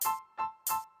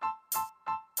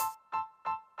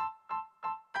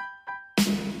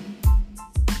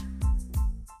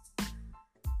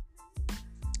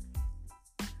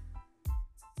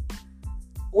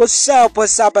What's up,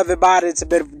 everybody? It's a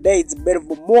bit of a day, it's a bit of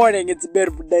a morning, it's a bit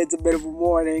of a day, it's a bit of a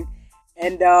morning.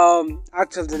 And,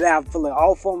 actually today I'm feeling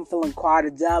awful, I'm feeling quite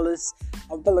jealous,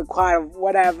 I'm feeling quite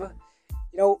whatever.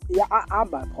 I'm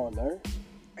bipolar.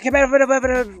 Okay,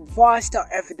 but before I start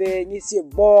everything, it's your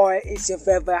boy, it's your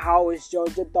favorite host,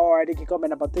 George Authority. You can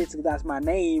comment about this, that's my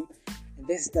name. And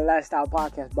this is the Lifestyle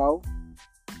Podcast, bro.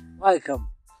 Welcome.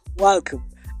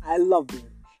 I love you.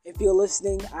 If you're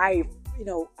listening, I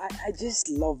just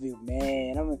love you,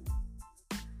 man.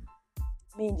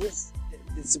 Just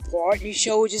the support you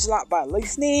show just like by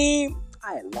listening.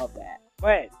 I love that.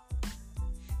 But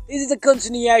this is a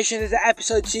continuation. This is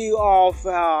episode 2 of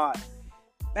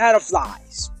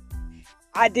Butterflies.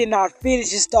 I did not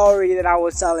finish the story that I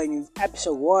was telling in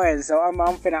episode 1, so I'm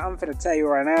finna tell you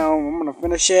right now. I'm gonna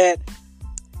finish it.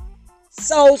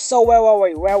 So where were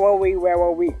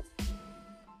we?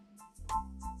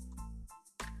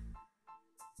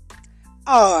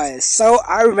 So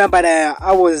I remember that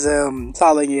I was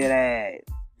telling you that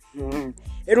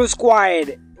it was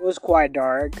quite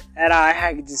dark, and I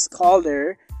had just called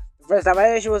her the first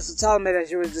time. She was telling me that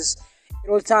it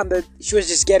was time that she was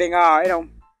just getting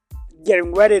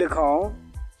ready to call.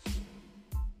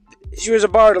 She was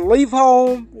about to leave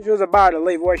home. She was about to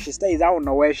leave where she stays. I don't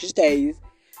know where she stays.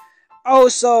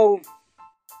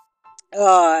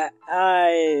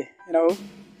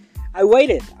 I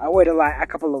waited like a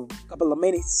couple of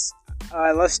minutes.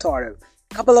 Let's start it.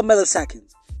 A couple of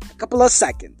milliseconds, a couple of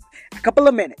seconds, a couple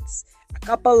of minutes, a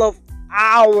couple of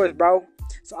hours, bro.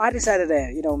 So I decided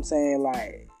that,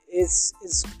 it's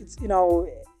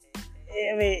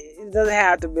it doesn't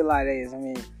have to be like this.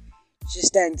 She's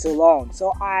staying too long.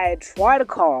 So I tried to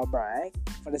call back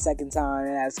for the second time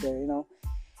and ask her,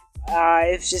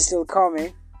 if she's still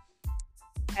coming.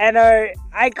 And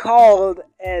I called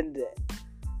and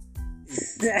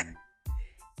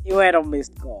you had a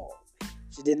missed call.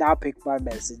 She did not pick my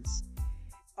message.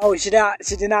 She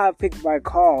did not pick my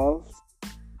calls.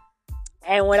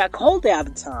 And when I called the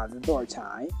other time, the third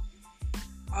time,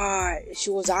 she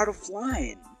was out of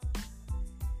line.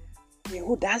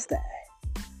 Who does that?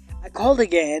 I called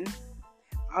again,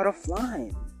 out of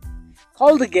line.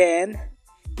 Called again,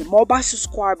 the mobile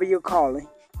subscriber you're calling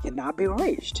cannot be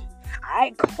reached.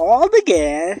 I called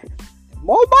again.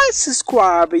 Mobile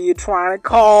subscriber you're trying to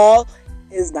call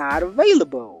is not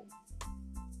available.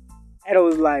 And it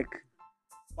was like,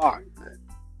 fuck.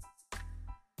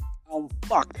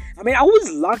 Fuck. I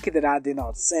was lucky that I did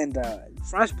not send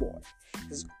transport.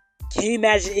 Can you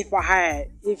imagine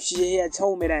if she had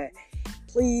told me that,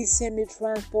 please send me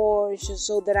transport just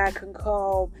so that I can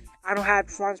call. I don't have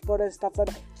transport and stuff like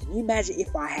that. Can you imagine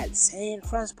if I had sent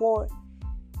transport?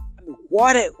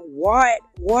 What a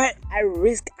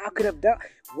risk I could have done.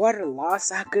 What a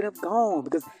loss I could have gone.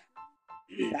 Because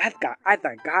I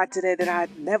thank God today that I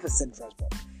never sent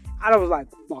transport. I was like,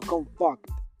 fuck.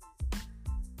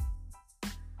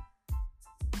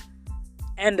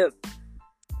 And this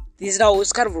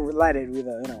it's kind of related with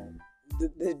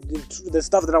the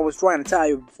stuff that I was trying to tell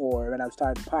you before when I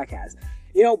started the podcast.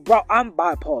 Bro, I'm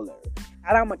bipolar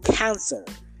and I'm a Cancer.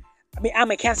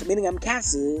 I'm a Cancer, meaning I'm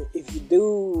Cancer. If you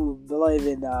do believe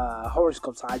in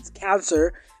horoscope signs,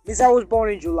 Cancer means I was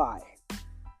born in July.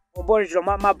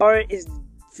 My birth is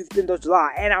 15th of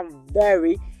July, and I'm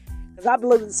because I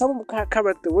believe in some of the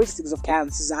characteristics of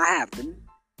Cancers. I have them.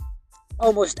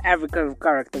 Almost every kind of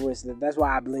characteristic. That's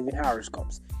why I believe in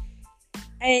horoscopes.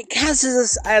 And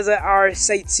Cancers, as I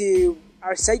say to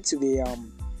be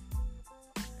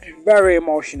very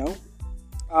emotional.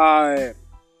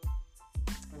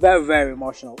 Very, very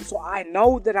emotional. So I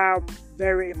know that I'm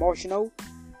very emotional,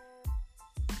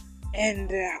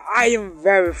 and I am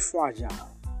very fragile.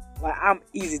 Like, I'm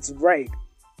easy to break.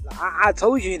 I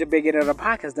told you in the beginning of the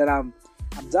podcast that I'm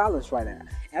jealous right now,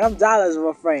 and I'm jealous of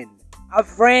a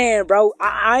friend, bro.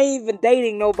 I ain't even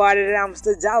dating nobody that I'm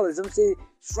still jealous. I'm still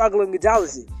struggling with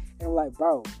jealousy, and I'm like,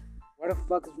 bro, what the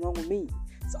fuck is wrong with me?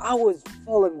 So I was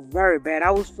feeling very bad. I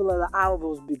was feeling like I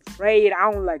was betrayed.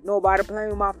 I don't like nobody playing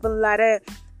with my feeling like that.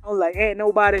 I'm like, ain't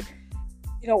nobody,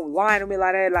 lying to me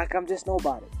like that, like I'm just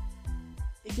nobody.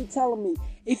 If you're telling me,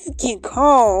 if you can't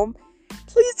come,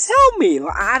 please tell me.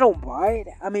 Like, I don't bite.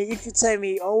 If you tell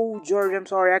me, oh, George, I'm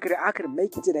sorry, I couldn't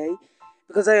make it today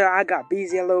because I got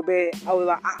busy a little bit. I was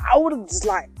like, I wouldn't just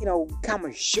come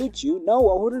and shoot you. No,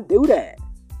 I wouldn't do that.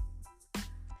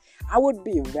 I would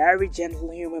be a very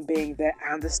gentle human being that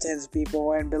understands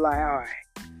people and be like, alright,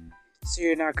 so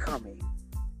you're not coming.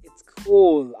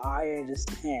 Cool, I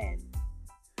understand.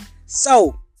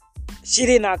 So, she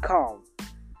did not come.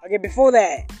 Okay, before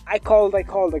that, I called.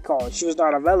 She was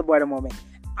not available at the moment.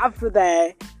 After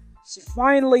that, she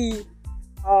finally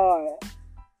uh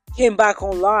came back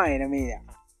online. I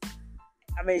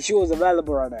mean she was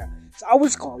available right there. So I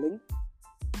was calling,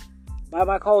 but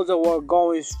my calls were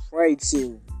going straight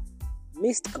to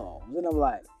missed calls, and I'm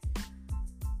like,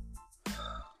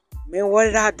 man, what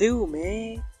did I do,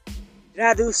 man? Did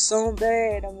I do something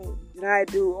bad?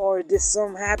 Or did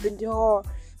something happen to her?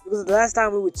 Because the last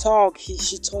time we would talk,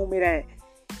 she told me that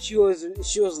she was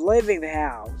leaving the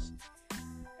house,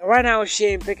 and right now she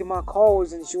ain't picking my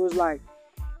calls, and she was like,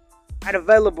 "I'm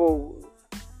available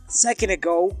a second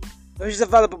ago." So she's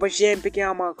available, but she ain't picking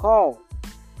out my call.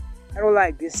 I was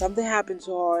like, did something happen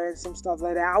to her and some stuff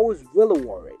like that? I was really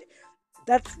worried.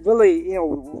 That's really,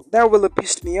 that really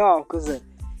pissed me off because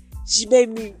she made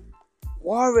me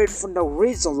worried for no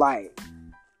reason. Like,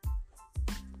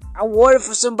 I'm worried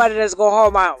for somebody that's gonna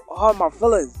harm my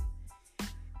feelings.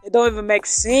 It don't even make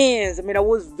sense. I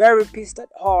was very pissed at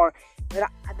her, and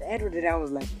at the end of the day, I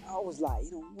was like,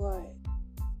 you know what?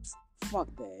 Fuck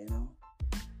that,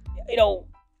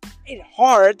 It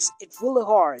hurts. It really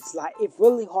hurts. Like, it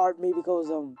really hurt me because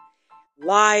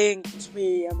lying to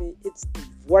me. It's the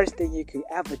worst thing you could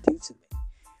ever do to me.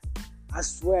 I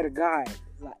swear to God,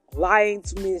 like, lying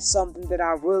to me is something that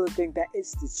I really think that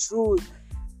it's the truth.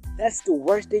 That's the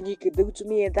worst thing you could do to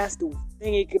me, and that's the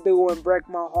thing you could do and break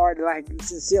my heart, like,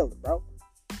 sincerely, bro.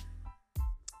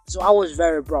 So I was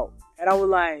very broke, and I was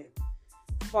like,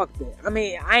 fuck that.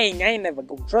 I ain't never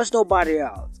gonna trust nobody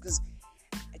else, cause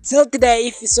till today,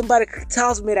 if somebody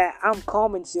tells me that I'm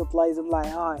coming to your place, I'm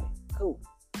like, alright, cool.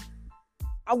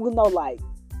 I'm gonna like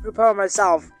prepare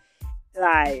myself,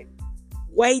 like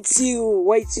way too,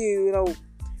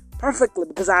 perfectly,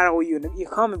 because I know you're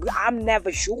coming. But I'm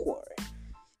never sure.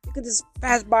 You could just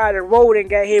pass by the road and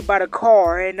get hit by the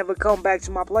car and never come back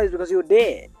to my place because you're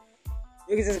dead.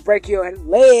 You can just break your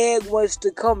leg once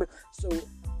to come. So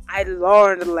I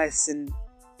learned a lesson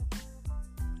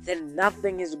that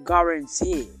nothing is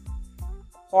guaranteed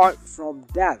apart from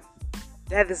death.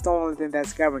 Death is the only thing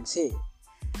that's guaranteed.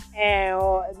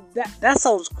 And that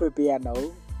sounds creepy, I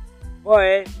know.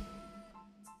 But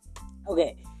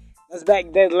okay, let's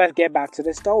get back to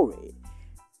the story.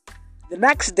 The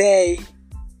next day,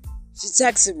 she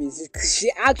texted me.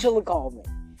 She actually called me.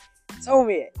 Told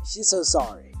me she's so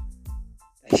sorry.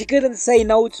 She couldn't say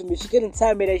no to me. She couldn't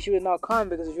tell me that she was not coming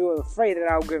because she was afraid that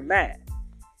I would get mad.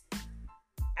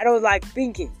 And I was like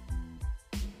thinking,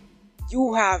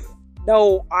 you have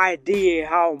no idea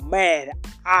how mad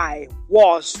I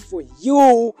was for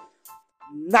you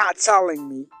not telling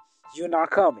me you're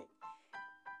not coming.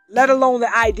 Let alone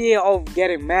the idea of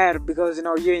getting mad because you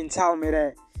didn't tell me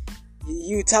that.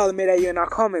 You telling me that you're not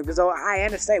coming, because I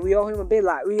understand we all human beings,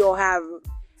 like we all have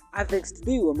things to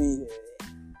do.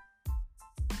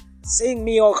 Seeing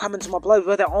me all coming to my place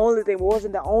wasn't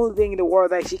the only thing in the world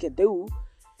that she could do,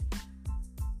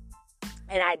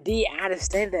 and I did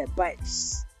understand that. But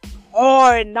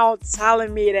her not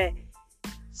telling me that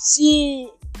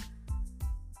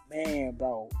man,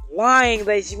 bro, lying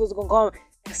that she was gonna come,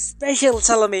 especially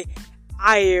telling me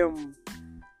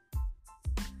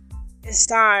it's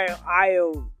time I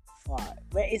am fine.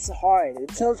 Man, it's hard.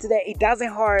 Until today, it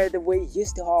doesn't hurt the way it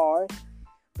used to hurt.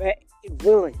 But it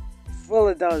really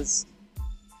does,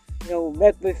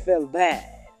 make me feel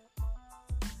bad.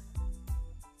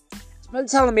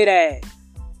 It's telling me that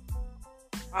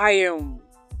I'm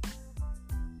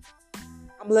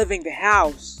leaving the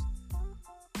house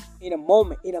in a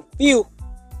moment, in a few.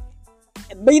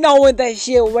 And me knowing that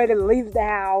she already leaves the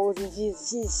house and she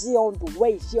on the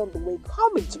way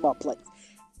coming to my place.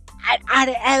 At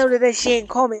the end of the day, she ain't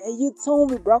coming. And you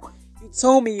told me, bro. You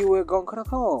told me you were gonna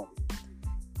come.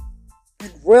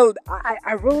 And really,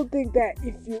 I really think that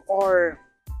if you are,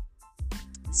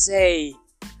 say,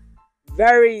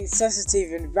 very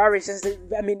sensitive,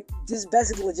 just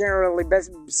basically generally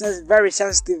very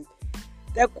sensitive,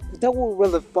 that will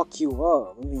really fuck you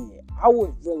up. I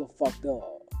was really fucked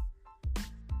up.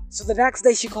 So the next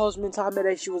day she calls me and told me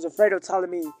that she was afraid of telling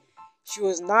me she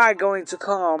was not going to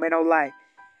come, and I'm like,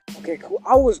 okay, cool.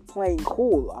 I was playing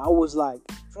cool. I was like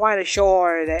trying to show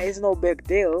her that it's no big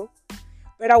deal,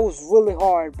 but I was really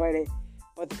hard by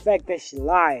the fact that she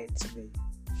lied to me,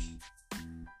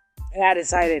 and I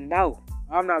decided no,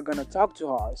 I'm not gonna talk to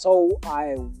her. So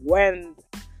I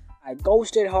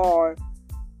ghosted her.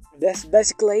 That's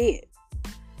basically it.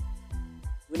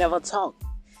 We never talked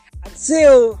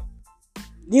until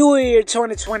New Year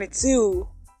 2022,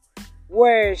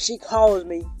 where she calls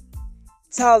me,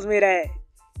 tells me that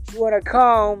she wanna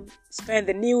come spend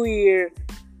the New Year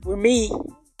with me.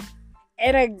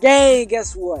 And again,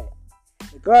 guess what?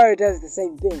 The girl does the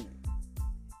same thing.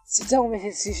 She told me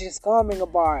she's coming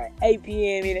about 8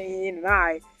 p.m. in the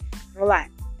night. And I'm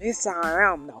like, This time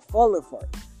I'm not falling for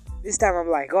it. This time I'm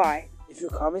like, alright, if you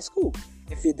come in school.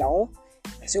 If you don't,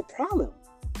 that's your problem.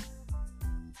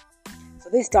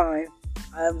 So this time,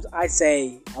 I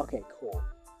say, okay, cool.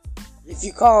 If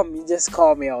you come, you just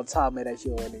call me or tell me that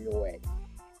you're on your way.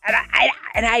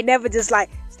 And I never just like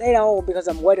stayed at home because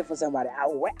I'm waiting for somebody. I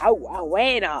went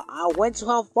to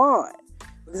have fun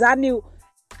because I knew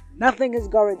nothing is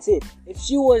guaranteed. If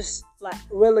she was like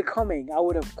really coming, I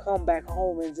would have come back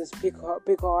home and just pick her up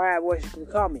where she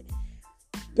could come in.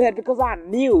 But because I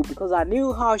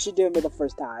knew how she did me the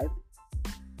first time,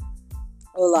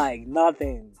 like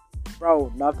nothing is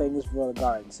really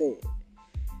guaranteed.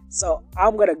 So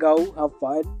I'm gonna go have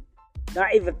fun.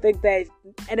 Not even think that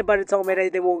anybody told me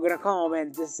that they weren't gonna come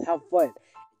and just have fun.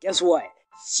 Guess what?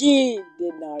 She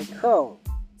did not come.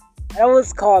 I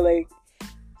was calling.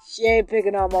 She ain't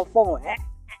picking up my phone. I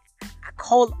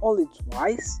called only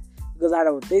twice because I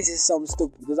know this is something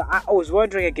stupid. Because I was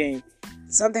wondering again,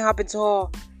 did something happened to her?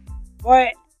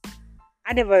 But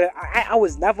I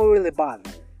was never really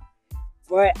bothered.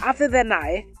 But after that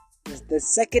night, the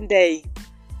second day,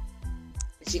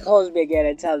 she calls me again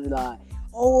and tells me like,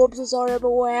 oh, I'm so sorry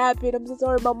about what happened. I'm so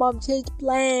sorry my mom changed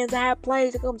plans. I had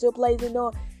plans to come to a place,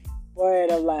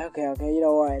 But I'm like, okay, you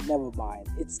know what? Never mind.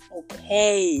 It's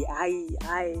okay.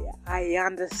 I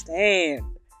understand.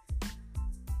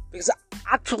 Because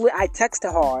actually, I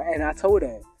texted her and I told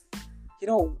her,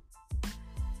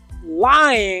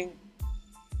 lying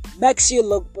makes you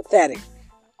look pathetic.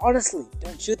 Honestly,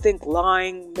 don't you think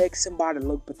lying makes somebody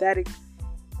look pathetic?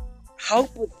 How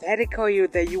pathetic are you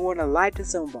that you want to lie to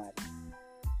somebody?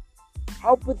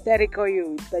 How pathetic are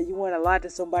you that you want to lie to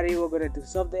somebody who are going to do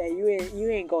something and you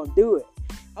ain't going to do it?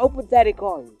 How pathetic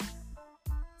are you?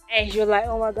 And you're like,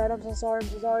 oh my God, I'm so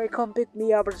sorry. Come pick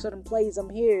me up at a certain place. I'm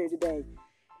here today.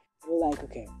 You're like,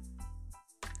 okay.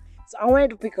 So I went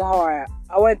to pick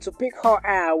her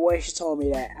out where she told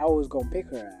me that I was going to pick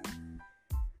her out.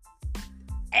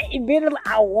 And immediately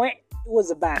I went. It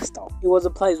was a bus stop. It was a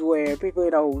place where people,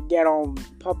 get on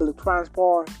public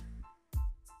transport.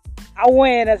 I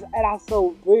went and I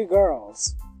saw 3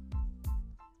 girls.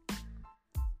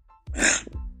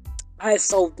 I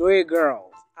saw 3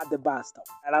 girls at the bus stop.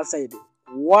 And I said,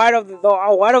 one of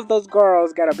those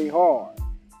girls gotta be hard.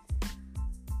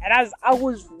 And as I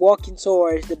was walking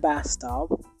towards the bus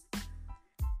stop,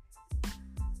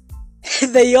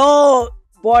 they all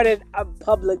boarded a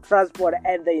public transport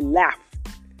and they left.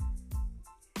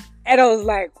 And I was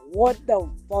like, what the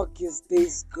fuck is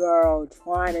this girl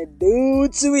trying to do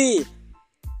to me?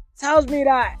 Tells me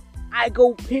that I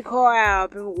go pick her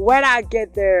up, and when I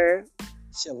get there,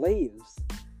 she leaves.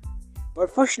 But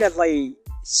fortunately,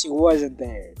 she wasn't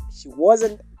there. She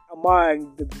wasn't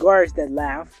among the girls that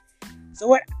left.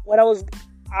 So when I was,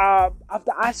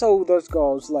 after I saw those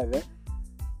girls leaving,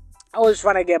 I was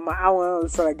trying to get home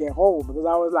because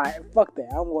I was like, fuck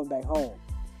that, I'm going back home.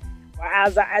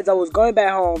 As I was going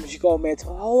back home, she called me and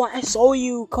told me, oh, I saw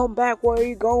you. Come back. Where are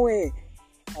you going?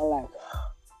 I'm like,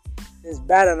 this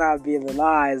better not be the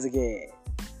lies again.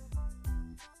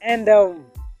 And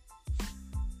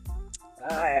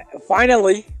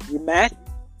finally, we met.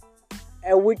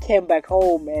 And we came back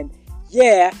home. And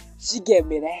yeah, she gave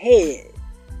me the head.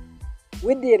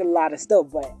 We did a lot of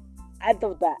stuff. But I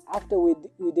thought that after we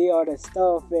did all the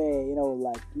stuff and,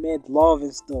 like made love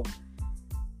and stuff,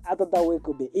 I thought that we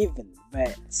could be even,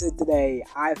 but so today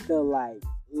I feel like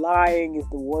lying is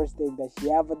the worst thing that she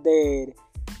ever did.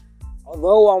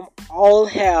 Although I'm all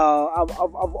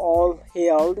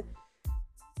healed, it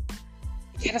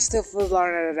kind of still feels like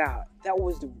that. That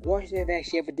was the worst thing that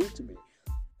she ever did to me.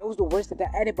 That was the worst thing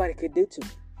that anybody could do to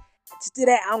me. And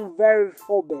today I'm very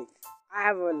phobic. I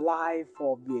have a lie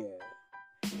phobia.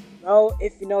 No,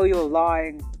 if you know you're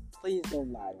lying, please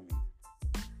don't lie to me.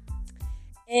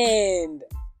 And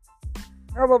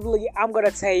probably I'm gonna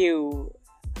tell you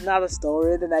another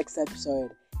story in the next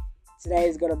episode. Today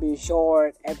is gonna be a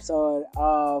short episode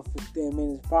of 15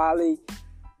 minutes probably.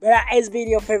 But it's been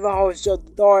your favorite host, Joe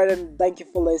Thornton. Thank you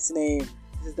for listening.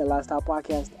 This is the Lifestyle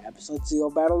Podcast, episode 2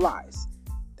 of Battle Lies.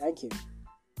 Thank you.